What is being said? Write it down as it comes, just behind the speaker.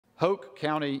Hoke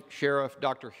County Sheriff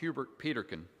Dr. Hubert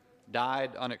Peterkin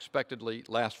died unexpectedly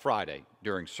last Friday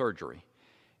during surgery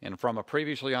and from a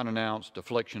previously unannounced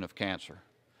affliction of cancer.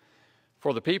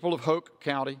 For the people of Hoke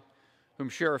County, whom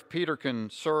Sheriff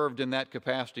Peterkin served in that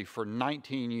capacity for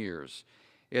 19 years,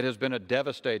 it has been a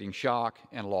devastating shock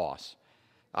and loss.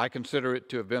 I consider it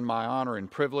to have been my honor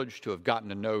and privilege to have gotten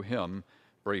to know him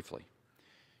briefly.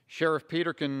 Sheriff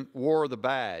Peterkin wore the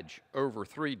badge over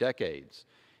 3 decades.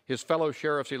 His fellow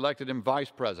sheriffs elected him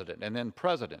vice president and then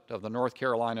president of the North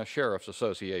Carolina Sheriff's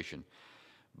Association.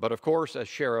 But of course, as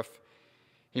sheriff,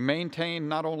 he maintained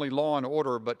not only law and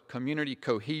order, but community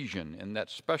cohesion in that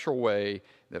special way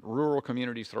that rural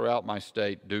communities throughout my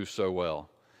state do so well.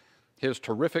 His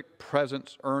terrific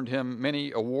presence earned him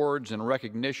many awards and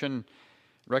recognitions,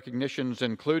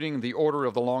 including the Order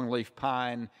of the Longleaf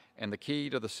Pine and the Key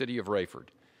to the City of Rayford.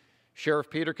 Sheriff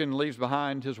Peterkin leaves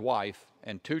behind his wife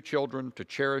and 2 children to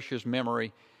cherish his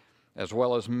memory, as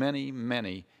well as many,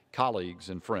 many colleagues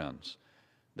and friends.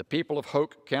 The people of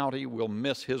Hoke County will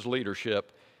miss his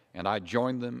leadership, and I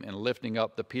join them in lifting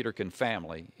up the Peterkin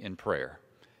family in prayer.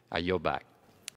 I yield back.